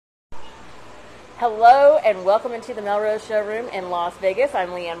Hello and welcome into the Melrose Showroom in Las Vegas. I'm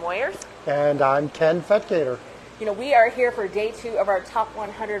Leanne Moyers. And I'm Ken Fetgater. You know, we are here for day 2 of our top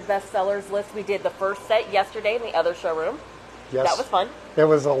 100 bestsellers list. We did the first set yesterday in the other showroom. Yes. That was fun. It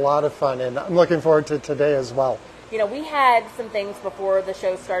was a lot of fun, and I'm looking forward to today as well. You know, we had some things before the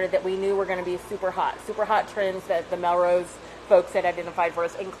show started that we knew were going to be super hot trends that the Melrose folks had identified for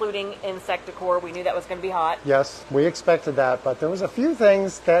us, including insect decor. We knew that was going to be hot. Yes, we expected that, but there was a few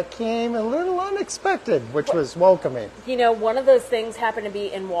things that came a little unexpected, which was welcoming. You know, one of those things happened to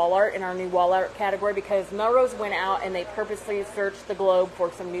be in wall art, in our new wall art category, because Melrose went out and they purposely searched the globe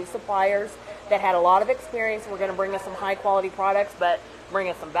for some new suppliers that had a lot of experience. We're going to bring us some high quality products, but bring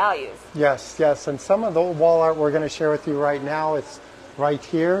us some values. Yes, and some of the wall art we're going to share with you right now, it's right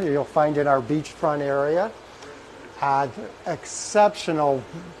here. You'll find in our beachfront area. Exceptional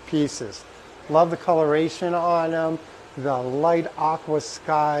pieces. Love the coloration on them, the light aqua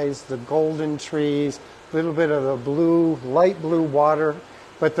skies, the golden trees, a little bit of the blue, light blue water,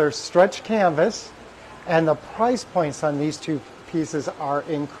 but they're stretch canvas, and the price points on these two pieces are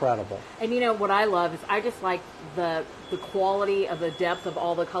incredible. And you know what I love is I just like the quality of the depth of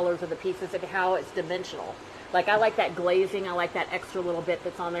all the colors of the pieces and how it's dimensional. Like, I like that glazing, I like that extra little bit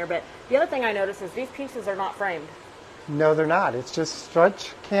that's on there, but the other thing I noticed is these pieces are not framed. No, they're not. It's just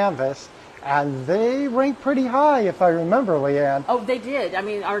stretch canvas, and they rank pretty high, if I remember, Leanne. Oh, they did. I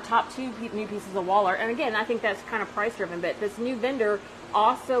mean, our top 2 new pieces of wall art, and again, I think that's kind of price driven, but this new vendor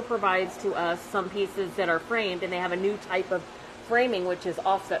also provides to us some pieces that are framed, and they have a new type of framing, which is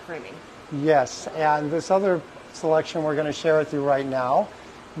offset framing. Yes, and this other selection we're going to share with you right now,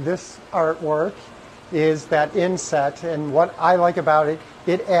 this artwork is that inset, and what I like about it,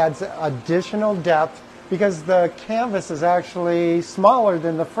 it adds additional depth because the canvas is actually smaller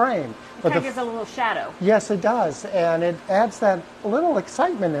than the frame. It kind of gives a little shadow. Yes, it does, and it adds that little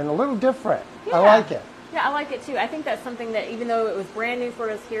excitement and a little different. Yeah. I like it. Yeah, I like it too. I think that's something that even though it was brand new for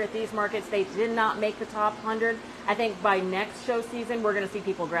us here at these markets, they did not make the top 100. I think by next show season, we're going to see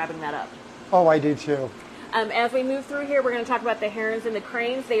people grabbing that up. Oh, I do too. As we move through here, we're going to talk about the herons and the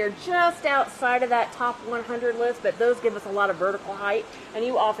cranes. They are just outside of that top 100 list, but those give us a lot of vertical height. And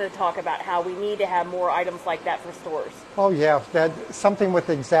you often talk about how we need to have more items like that for stores. Oh yeah, that's something with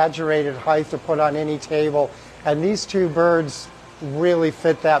exaggerated height to put on any table. And these two birds really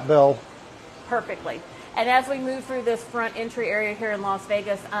fit that bill perfectly. And as we move through this front entry area here in Las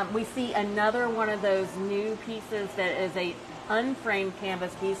Vegas, we see another one of those new pieces that is a unframed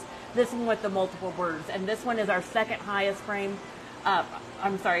canvas piece. This one with the multiple birds, and this one is our second highest frame,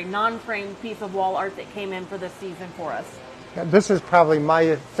 non-framed piece of wall art that came in for this season for us. This is probably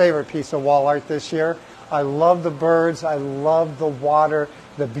my favorite piece of wall art this year. I love the birds, I love the water,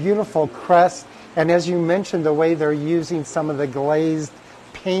 the beautiful crest, and as you mentioned, the way they're using some of the glazed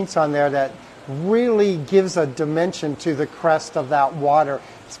paints on there that really gives a dimension to the crest of that water.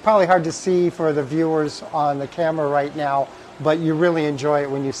 It's probably hard to see for the viewers on the camera right now, but you really enjoy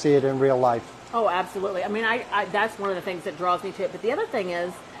it when you see it in real life. Oh, absolutely. I mean, that's one of the things that draws me to it. But the other thing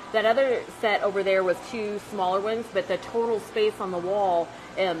is, that other set over there was 2 smaller ones, but the total space on the wall,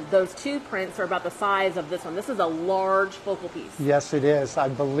 those 2 prints are about the size of this one. This is a large focal piece. Yes, it is. I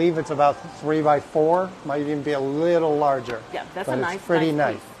believe it's about 3 by 4, might even be a little larger. Yeah, that's but a nice, it's pretty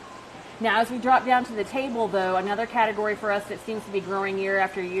nice. Piece. Now, as we drop down to the table, though, another category for us that seems to be growing year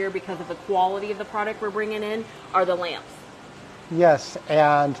after year because of the quality of the product we're bringing in are the lamps. Yes,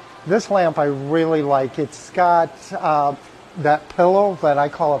 and this lamp I really like. It's got that pillow that I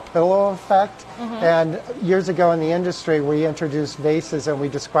call a pillow effect. Mm-hmm. And years ago in the industry, we introduced vases and we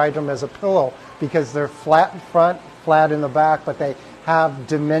described them as a pillow because they're flat in front, flat in the back, but they have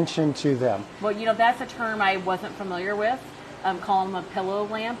dimension to them. Well, you know, that's a term I wasn't familiar with. Call them a pillow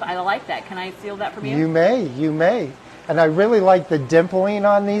lamp. I like that. Can I steal that from you? You may. And I really like the dimpling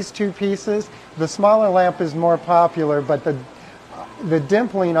on these 2 pieces. The smaller lamp is more popular, but the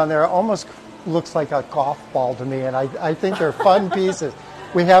dimpling on there almost looks like a golf ball to me, and I think they're fun pieces.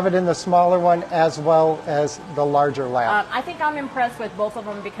 We have it in the smaller one as well as the larger lamp. I think I'm impressed with both of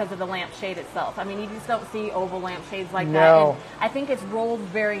them because of the lampshade itself. I mean, you just don't see oval lampshades like that. No. And I think it's rolled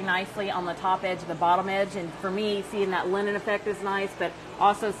very nicely on the top edge, the bottom edge, and for me, seeing that linen effect is nice, but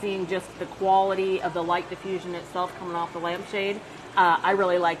also seeing just the quality of the light diffusion itself coming off the lampshade. I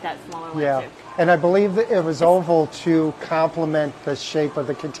really like that smaller one Yeah, too. and I believe that it was oval to complement the shape of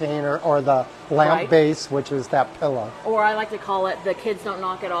the container or the lamp Right. base, which is that pillow. Or I like to call it the kids don't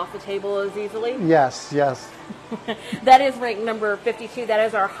knock it off the table as easily. Yes, yes. That is rank number 52. That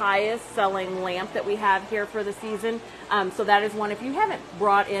is our highest selling lamp that we have here for the season. So that is one, if you haven't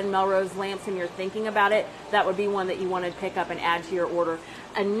brought in Melrose lamps and you're thinking about it, that would be one that you want to pick up and add to your order.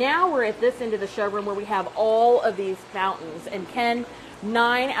 And now we're at this end of the showroom where we have all of these fountains. And Ken,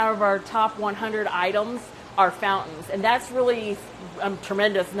 9 out of our top 100 items are fountains. And that's really a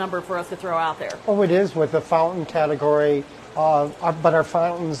tremendous number for us to throw out there. Oh, it is with the fountain category, but our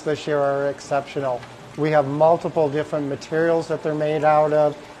fountains this year are exceptional. We have multiple different materials that they're made out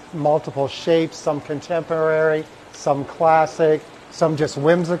of, multiple shapes, some contemporary, some classic, some just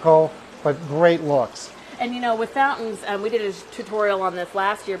whimsical, but great looks. And you know, with fountains, we did a tutorial on this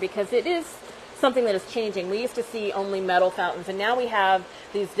last year because it is something that is changing. We used to see only metal fountains, and now we have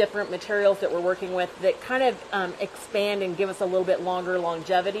these different materials that we're working with that kind of expand and give us a little bit longer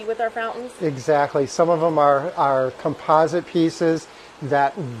longevity with our fountains. Exactly. Some of them are composite pieces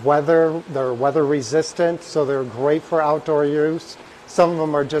that they're weather resistant, so they're great for outdoor use. Some of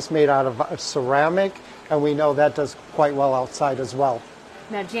them are just made out of ceramic, and we know that does quite well outside as well.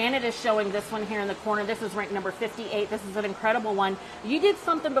 Now Janet is showing this one here in the corner. This is rank number 58. This is an incredible one. You did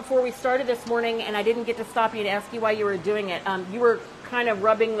something before we started this morning, and I didn't get to stop you to ask you why you were doing it. You were kind of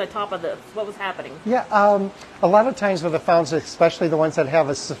rubbing the top of this. What was happening? Yeah, a lot of times with the fountains, especially the ones that have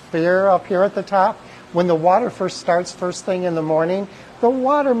a sphere up here at the top, when the water first starts first thing in the morning, the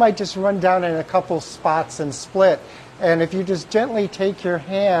water might just run down in a couple spots and split. And if you just gently take your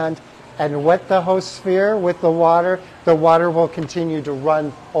hand and wet the hose sphere with the water will continue to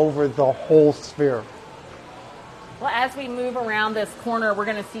run over the whole sphere. Well, as we move around this corner, we're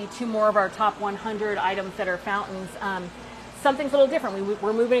going to see 2 more of our top 100 items that are fountains. Something's a little different.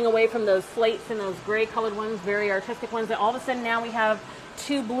 We're moving away from those slates and those gray colored ones, very artistic ones. And all of a sudden now we have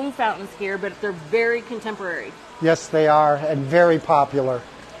 2 blue fountains here, but they're very contemporary. Yes, they are, and very popular.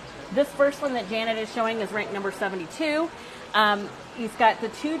 This first one that Janet is showing is ranked number 72. He's got the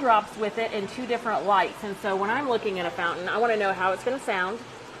 2 drops with it and 2 different lights. And so when I'm looking at a fountain, I want to know how it's going to sound.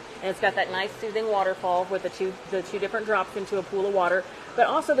 And it's got that nice soothing waterfall with the two different drops into a pool of water. But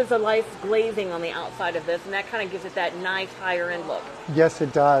also there's a nice glazing on the outside of this, and that kind of gives it that nice higher end look. Yes,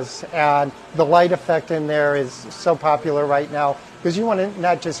 it does. And the light effect in there is so popular right now because you want to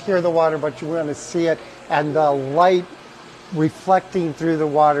not just hear the water, but you want to see it, and the light reflecting through the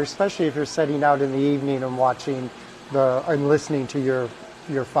water, especially if you're setting out in the evening and watching and listening to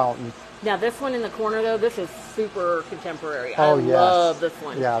your fountain. Now this one in the corner though, this is super contemporary. Oh, I yes. love this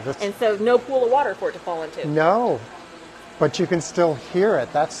one. Yeah, and so no pool of water for it to fall into. No, but you can still hear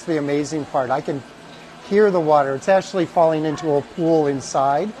it. That's the amazing part. I can hear the water. It's actually falling into a pool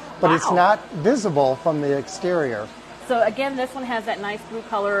inside, but It's not visible from the exterior. So again, this one has that nice blue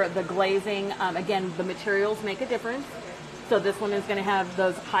color, the glazing. Again, the materials make a difference. So this one is going to have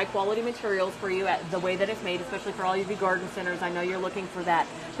those high quality materials for you at the way that it's made, especially for all of you garden centers. I know you're looking for that.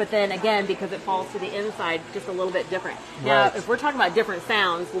 But then again, because it falls to the inside, just a little bit different. Now, Right. if we're talking about different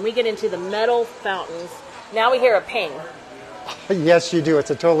sounds, when we get into the metal fountains, now we hear a ping. Yes, you do. It's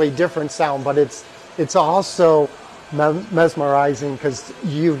a totally different sound, but it's also mesmerizing because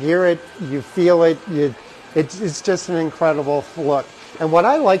you hear it, you feel it. It's just an incredible look. And what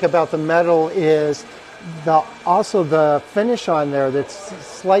I like about the metal is also the finish on there that's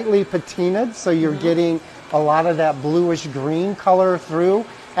slightly patinaed, so you're getting a lot of that bluish green color through,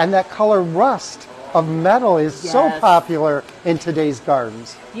 and that color rust of metal is so popular in today's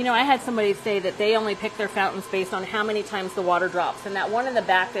gardens. You know, I had somebody say that they only pick their fountains based on how many times the water drops, and that one in the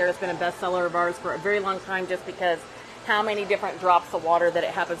back there has been a bestseller of ours for a very long time just because how many different drops of water that it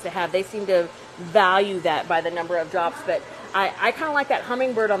happens to have. They seem to value that by the number of drops, but I kind of like that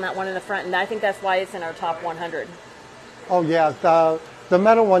hummingbird on that one in the front, and I think that's why it's in our top 100. Oh yeah, the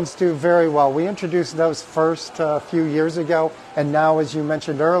metal ones do very well. We introduced those first a few years ago, and now, as you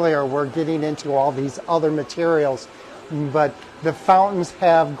mentioned earlier, we're getting into all these other materials. But the fountains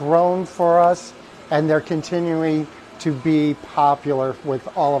have grown for us, and they're continuing to be popular with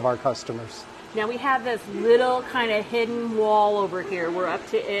all of our customers. Now we have this little kind of hidden wall over here. We're up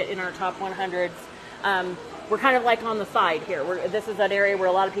to it in our top 100s. We're kind of like on the side here. This is that area where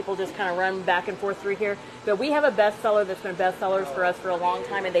a lot of people just kind of run back and forth through here. But we have a bestseller that's been bestsellers for us for a long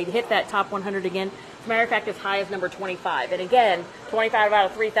time, and they hit that top 100 again. As a matter of fact, as high as number 25. And again, 25 out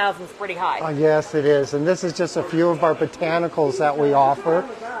of 3,000 is pretty high. Yes, it is. And this is just a few of our botanicals that we offer.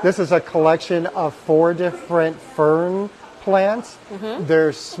 This is a collection of 4 different fern plants.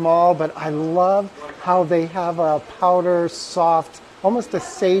 They're small, but I love how they have a powder, soft, almost a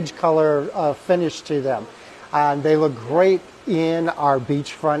sage color finish to them. They look great in our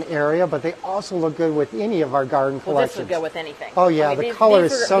beachfront area, but they also look good with any of our garden collections. This would go with anything. Oh yeah, the color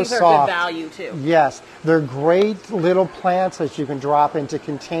is so these soft. These are good value too. Yes, they're great little plants that you can drop into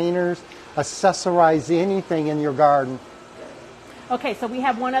containers, accessorize anything in your garden. Okay, so we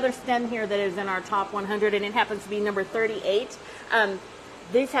have one other stem here that is in our top 100, and it happens to be number 38.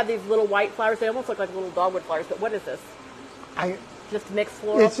 These have these little white flowers. They almost look like little dogwood flowers, but what is this? Just mixed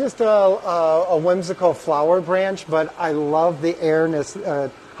floral? It's just a whimsical flower branch, but I love the airness,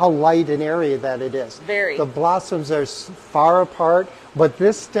 how light and airy that it is. Very. The blossoms are far apart, but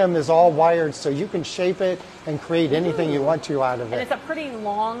this stem is all wired, so you can shape it and create anything you want to out of it. And it's a pretty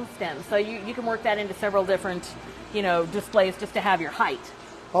long stem, so you can work that into several different, displays just to have your height.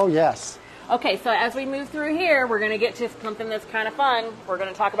 Oh, yes. Okay, so as we move through here, we're going to get to something that's kind of fun. We're going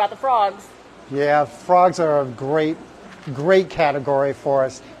to talk about the frogs. Yeah, frogs are a great category for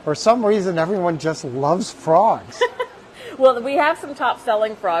us. For some reason, everyone just loves frogs. Well, we have some top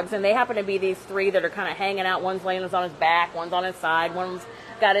selling frogs, and they happen to be these three that are kind of hanging out. One's laying on his back, one's on his side, one's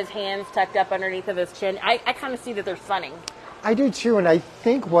got his hands tucked up underneath of his chin. I kind of see that they're sunning. I do too, and I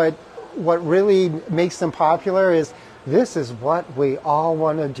think what really makes them popular is this is what we all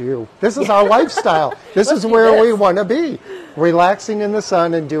want to do. This is our lifestyle. This is where we want to be, relaxing in the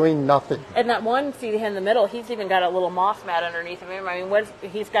sun and doing nothing. And that one, see in the middle, he's even got a little moss mat underneath of him. I mean,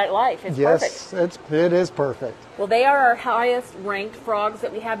 he's got life. It's perfect. Yes, it is perfect. Well, they are our highest ranked frogs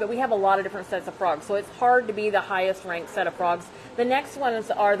that we have, but we have a lot of different sets of frogs, so it's hard to be the highest ranked set of frogs. The next ones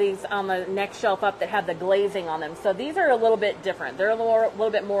are these on the next shelf up that have the glazing on them. So these are a little bit different. They're a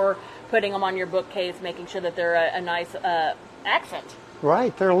little bit more putting them on your bookcase, making sure that they're a nice accent.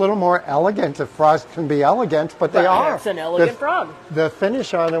 Right, they're a little more elegant. If frogs can be elegant, but they are. It's an elegant frog. The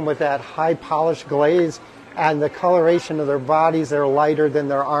finish on them with that high polished glaze and the coloration of their bodies, they're lighter than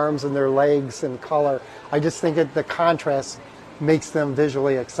their arms and their legs in color. I just think the contrast makes them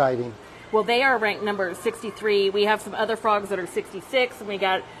visually exciting. Well, they are ranked number 63. We have some other frogs that are 66, and we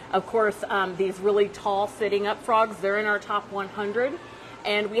got, of course, these really tall sitting up frogs. They're in our top 100.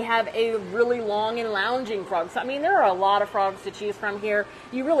 And we have a really long and lounging frog. So, I mean, there are a lot of frogs to choose from here.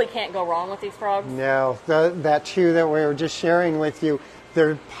 You really can't go wrong with these frogs. No, that two that we were just sharing with you,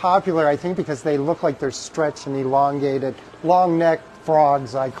 they're popular, I think, because they look like they're stretched and elongated. Long-necked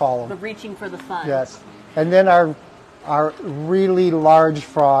frogs, I call them. The reaching for the sun. Yes. And then our really large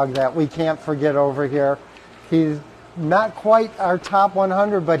frog that we can't forget over here, he's not quite our top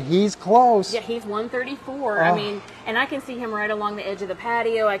 100, but he's close. Yeah, he's 134. I mean, and I can see him right along the edge of the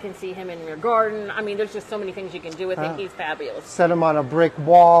patio. I can see him in your garden. I mean, there's just so many things you can do with him. He's fabulous. Set him on a brick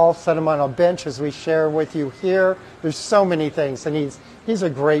wall, set him on a bench as we share with you here. There's so many things, and he's a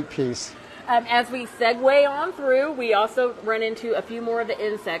great piece. As we segue on through, we also run into a few more of the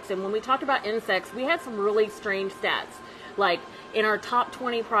insects. And when we talk about insects, we had some really strange stats. Like in our top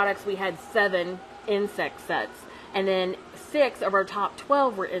 20 products, we had 7 insect sets. And then 6 of our top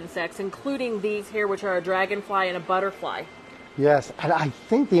 12 were insects, including these here, which are a dragonfly and a butterfly. Yes, and I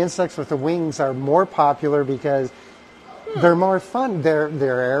think the insects with the wings are more popular because they're more fun. They're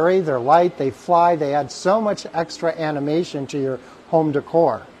airy, they're light, they fly, they add so much extra animation to your home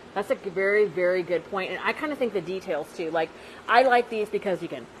decor. That's a very, very good point. And I kind of think the details, too. Like, I like these because you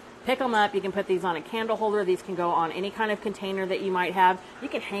can pick them up, you can put these on a candle holder, these can go on any kind of container that you might have. You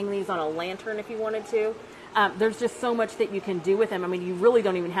can hang these on a lantern if you wanted to. There's just so much that you can do with them. I mean, you really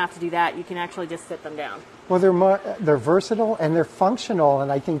don't even have to do that. You can actually just sit them down. Well, they're versatile and they're functional,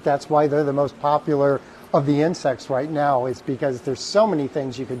 and I think that's why they're the most popular of the insects right now, is because there's so many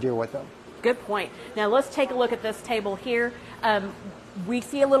things you could do with them. Good point. Now let's take a look at this table here. We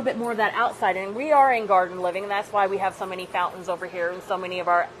see a little bit more of that outside, and we are in garden living, and that's why we have so many fountains over here and so many of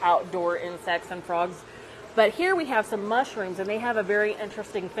our outdoor insects and frogs. But here we have some mushrooms, and they have a very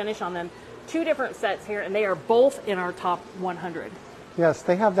interesting finish on them. 2 different sets here, and they are both in our top 100. Yes,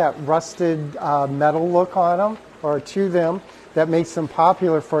 they have that rusted metal look on them, or to them, that makes them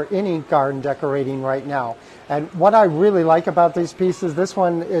popular for any garden decorating right now. And what I really like about these pieces, this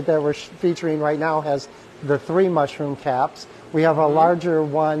one that we're featuring right now has the 3 mushroom caps. We have a larger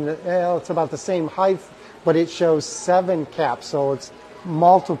one, it's about the same height, but it shows 7 caps, so it's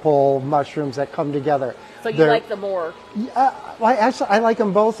multiple mushrooms that come together. So you like them more? I like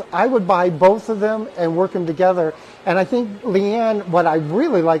them both. I would buy both of them and work them together. And I think, Leanne, what I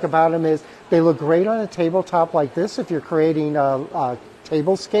really like about them is they look great on a tabletop like this if you're creating a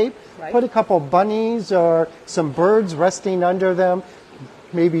tablescape. Right. Put a couple bunnies or some birds resting under them,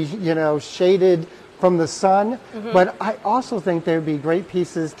 maybe, shaded from the sun, but I also think they'd be great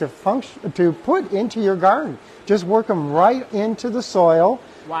pieces to put into your garden. Just work them right into the soil.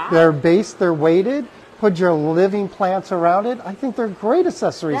 Wow. They're based, they're weighted. Put your living plants around it. I think they're great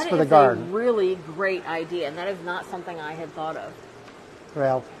accessories for the garden. That is a really great idea, and that is not something I had thought of.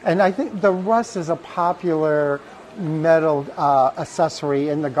 Well, and I think the rust is a popular metal accessory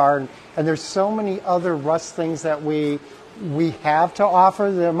in the garden, and there's so many other rust things that we have to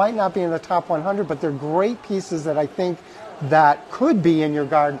offer. They might not be in the top 100, but they're great pieces that I think that could be in your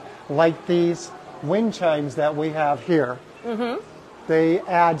garden, like these wind chimes that we have here. They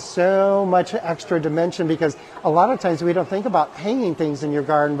add so much extra dimension because a lot of times we don't think about hanging things in your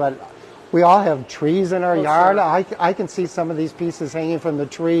garden, but we all have trees in our yard. Sure. I can see some of these pieces hanging from the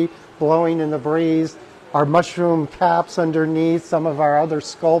tree, blowing in the breeze. Our mushroom caps underneath, some of our other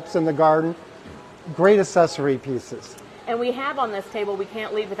sculpts in the garden. Great accessory pieces. And we have on this table, we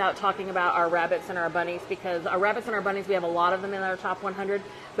can't leave without talking about our rabbits and our bunnies, because our rabbits and our bunnies, we have a lot of them in our top 100,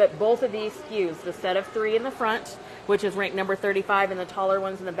 but both of these SKUs, the set of 3 in the front, which is ranked number 35, and the taller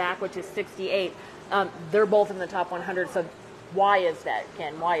ones in the back, which is 68, they're both in the top 100. So why is that,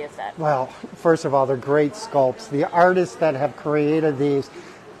 Ken? Why is that? Well, first of all, they're great sculpts. The artists that have created these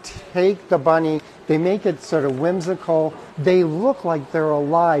take the bunny, they make it sort of whimsical. They look like they're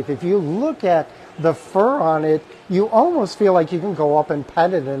alive. If you look at the fur on it, you almost feel like you can go up and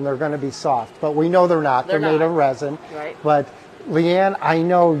pet it and they're going to be soft. But we know they're not. They're made of resin. Right. But Leanne, I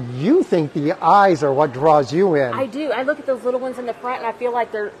know you think the eyes are what draws you in. I do. I look at those little ones in the front and I feel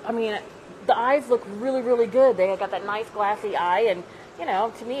like the eyes look really, really good. They got that nice glassy eye, and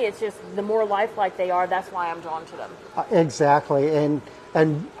to me it's just the more lifelike they are, that's why I'm drawn to them. Exactly.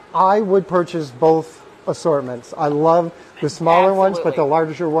 And I would purchase both assortments. I love the smaller ones, but the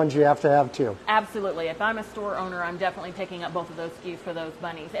larger ones you have to have too. Absolutely. If I'm a store owner, I'm definitely picking up both of those SKUs for those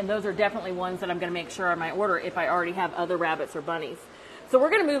bunnies. And those are definitely ones that I'm going to make sure on my order if I already have other rabbits or bunnies. So we're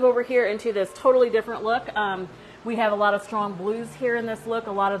going to move over here into this totally different look. We have a lot of strong blues here in this look,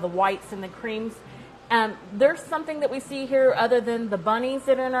 a lot of the whites and the creams. There's something that we see here other than the bunnies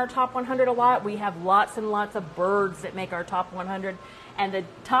that are in our top 100 a lot. We have lots and lots of birds that make our top 100. And the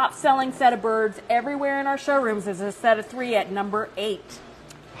top selling set of birds everywhere in our showrooms is a set of 3 at number 8.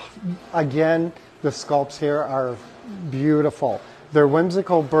 Again, the sculpts here are beautiful. They're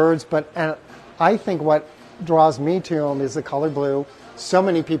whimsical birds, but I think what draws me to them is the color blue. So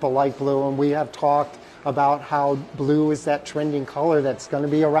many people like blue, and we have talked about how blue is that trending color that's going to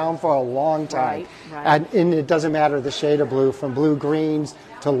be around for a long time. Right. And it doesn't matter the shade of blue, from blue greens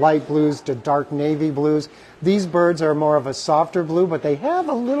to light blues to dark navy blues. These birds are more of a softer blue, but they have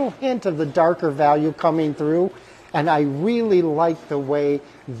a little hint of the darker value coming through, and I really like the way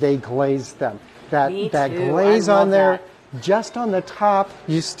they glaze them. That glaze on there, just on the top,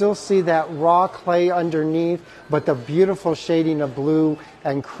 you still see that raw clay underneath, but the beautiful shading of blue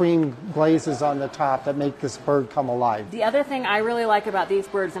and cream glazes on the top that make this bird come alive. The other thing I really like about these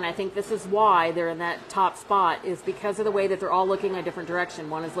birds, and I think this is why they're in that top spot, is because of the way that they're all looking a different direction.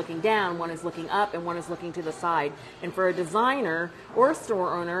 One is looking down, one is looking up, and one is looking to the side. And for a designer or a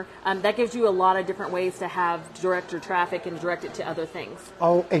store owner, that gives you a lot of different ways to have direct your traffic and direct it to other things.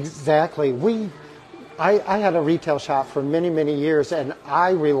 Oh, exactly. I had a retail shop for many, many years, and I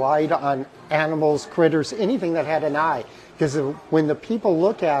relied on animals, critters, anything that had an eye, because when the people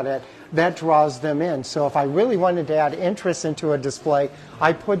look at it, that draws them in. So if I really wanted to add interest into a display,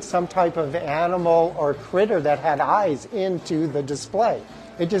 I put some type of animal or critter that had eyes into the display.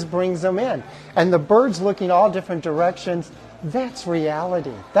 It just brings them in. And the birds looking all different directions, that's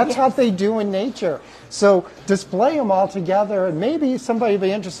reality. That's what they do in nature. So display them all together, and maybe somebody will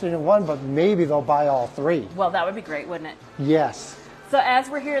be interested in one, but maybe they'll buy all 3. Well, that would be great, wouldn't it? Yes. So as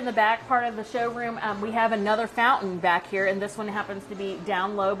we're here in the back part of the showroom, we have another fountain back here, and this one happens to be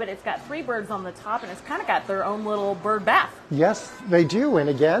down low, but it's got 3 birds on the top, and it's kind of got their own little bird bath. Yes, they do. And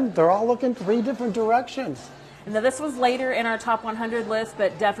again, they're all looking 3 different directions. Now, this was later in our top 100 list,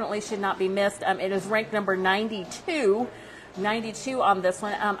 but definitely should not be missed. It is ranked number 92 on this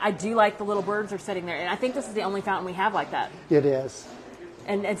one. I do like the little birds are sitting there, and I think this is the only fountain we have like that. It is.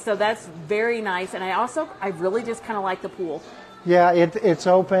 And so that's very nice. And I really just kind of like the pool. Yeah, it's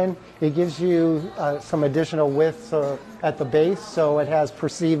open. It gives you some additional width at the base, so it has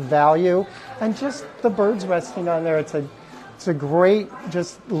perceived value. And just the birds resting on there, it's a great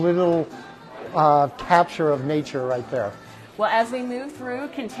just little capture of nature right there. Well, as we move through,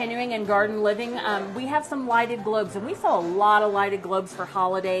 continuing in garden living, we have some lighted globes, and we saw a lot of lighted globes for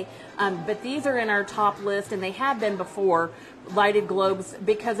holiday, but these are in our top list, and they have been before, lighted globes,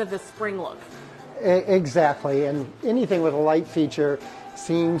 because of the spring look. Exactly, and anything with a light feature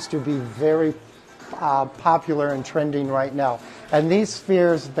seems to be very popular and trending right now. And these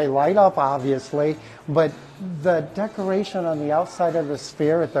spheres, they light up obviously, but the decoration on the outside of the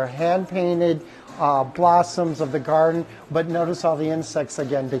sphere, they're hand painted blossoms of the garden, but notice all the insects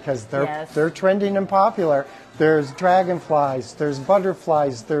again because they're trending and popular. There's dragonflies, there's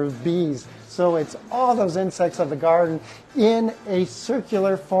butterflies, there's bees. So it's all those insects of the garden in a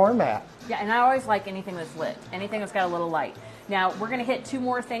circular format. Yeah, and I always like anything that's lit, anything that's got a little light. Now, we're going to hit two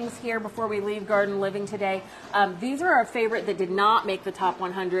more things here before we leave Garden Living today. These are our favorite that did not make the top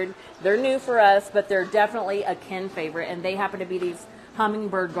 100. They're new for us, but they're definitely a Ken favorite, and they happen to be these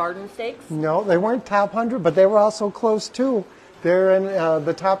hummingbird garden stakes. No, they weren't top 100, but they were also close too. They're in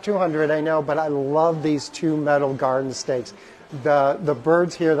the top 200, I know, but I love these two metal garden stakes. The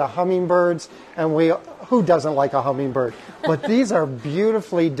birds here, the hummingbirds, and who doesn't like a hummingbird? But these are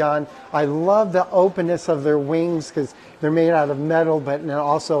beautifully done. I love the openness of their wings because they're made out of metal, but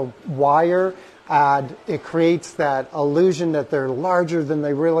also wire. And it creates that illusion that they're larger than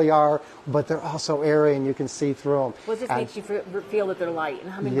they really are, but they're also airy and you can see through them. Well, it just makes you feel that they're light,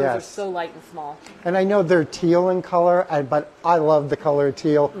 and hummingbirds are so light and small. And I know they're teal in color, but I love the color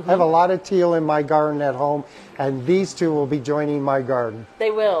teal. I have a lot of teal in my garden at home, and these two will be joining my garden.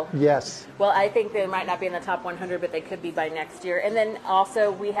 They will? Yes. Well, I think they might not be in the top 100, but they could be by next year. And then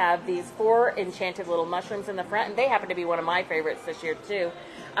also we have these 4 enchanted little mushrooms in the front, and they happen to be one of my favorites this year too.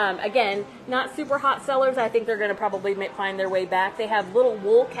 Again, not super hot sellers. I think they're going to probably find their way back. They have little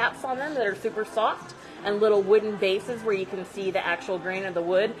wool caps on them that are super soft and little wooden bases where you can see the actual grain of the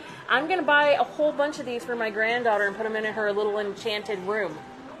wood. I'm going to buy a whole bunch of these for my granddaughter and put them in her little enchanted room.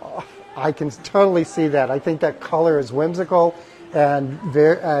 Oh, I can totally see that. I think that color is whimsical and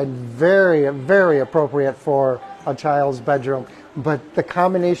very, very appropriate for a child's bedroom. But the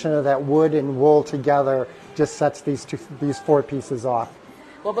combination of that wood and wool together just sets these 4 pieces off.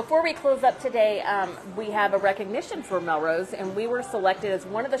 Well, before we close up today, we have a recognition for Melrose, and we were selected as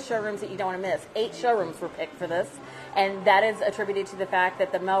one of the showrooms that you don't want to miss. 8 showrooms were picked for this, and that is attributed to the fact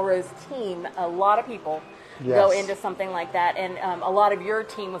that the Melrose team, a lot of people go into something like that, and a lot of your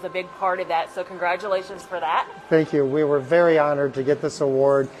team was a big part of that, so congratulations for that. Thank you. We were very honored to get this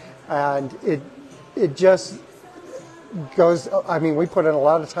award, and it just goes, I mean, we put in a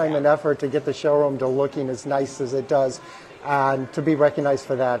lot of time and effort to get the showroom to looking as nice as it does. And to be recognized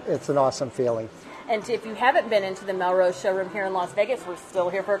for that, it's an awesome feeling. And if you haven't been into the Melrose showroom here in Las Vegas, we're still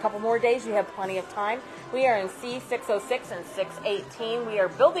here for a couple more days. You have plenty of time. We are in C606 and 618. We are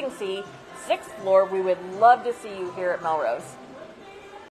Building C, 6th floor. We would love to see you here at Melrose.